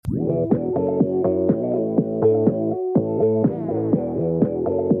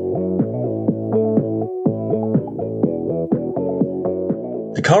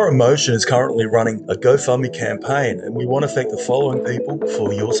Current Motion is currently running a GoFundMe campaign, and we want to thank the following people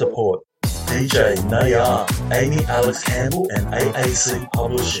for your support. DJ Nayar, Amy Alex Campbell and AAC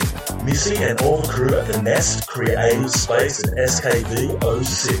Publishing, Missy and all the crew at the Nest Creative Space in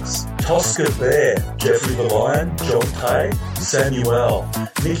SKV06, Tosca Bear, Jeffrey the Lion, John Tay, Samuel,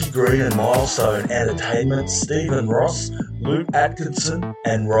 Nikki Green and Milestone Entertainment, Stephen Ross, Luke Atkinson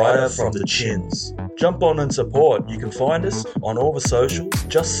and Ryder from the Chins. Jump on and support. You can find us on all the socials.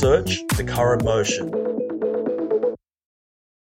 Just search The Current Motion.